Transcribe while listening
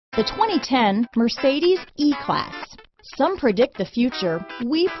The 2010 Mercedes E-Class. Some predict the future.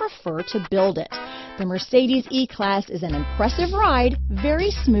 We prefer to build it. The Mercedes E-Class is an impressive ride,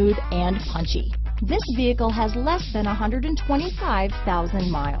 very smooth and punchy. This vehicle has less than 125,000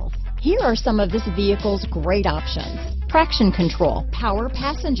 miles. Here are some of this vehicle's great options: traction control, power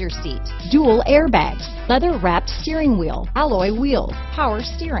passenger seat, dual airbags, leather-wrapped steering wheel, alloy wheels, power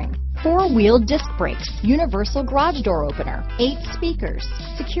steering, four-wheel disc brakes, universal garage door opener, 8 speakers,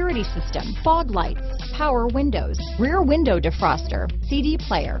 security system, fog lights, power windows, rear window defroster, CD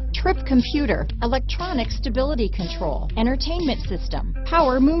player, trip computer, electronic stability control, entertainment system,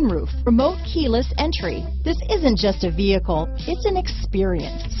 power moonroof, remote keyless entry. This isn't just a vehicle, it's an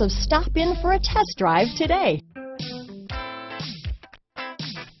experience. So stop in for a test drive today.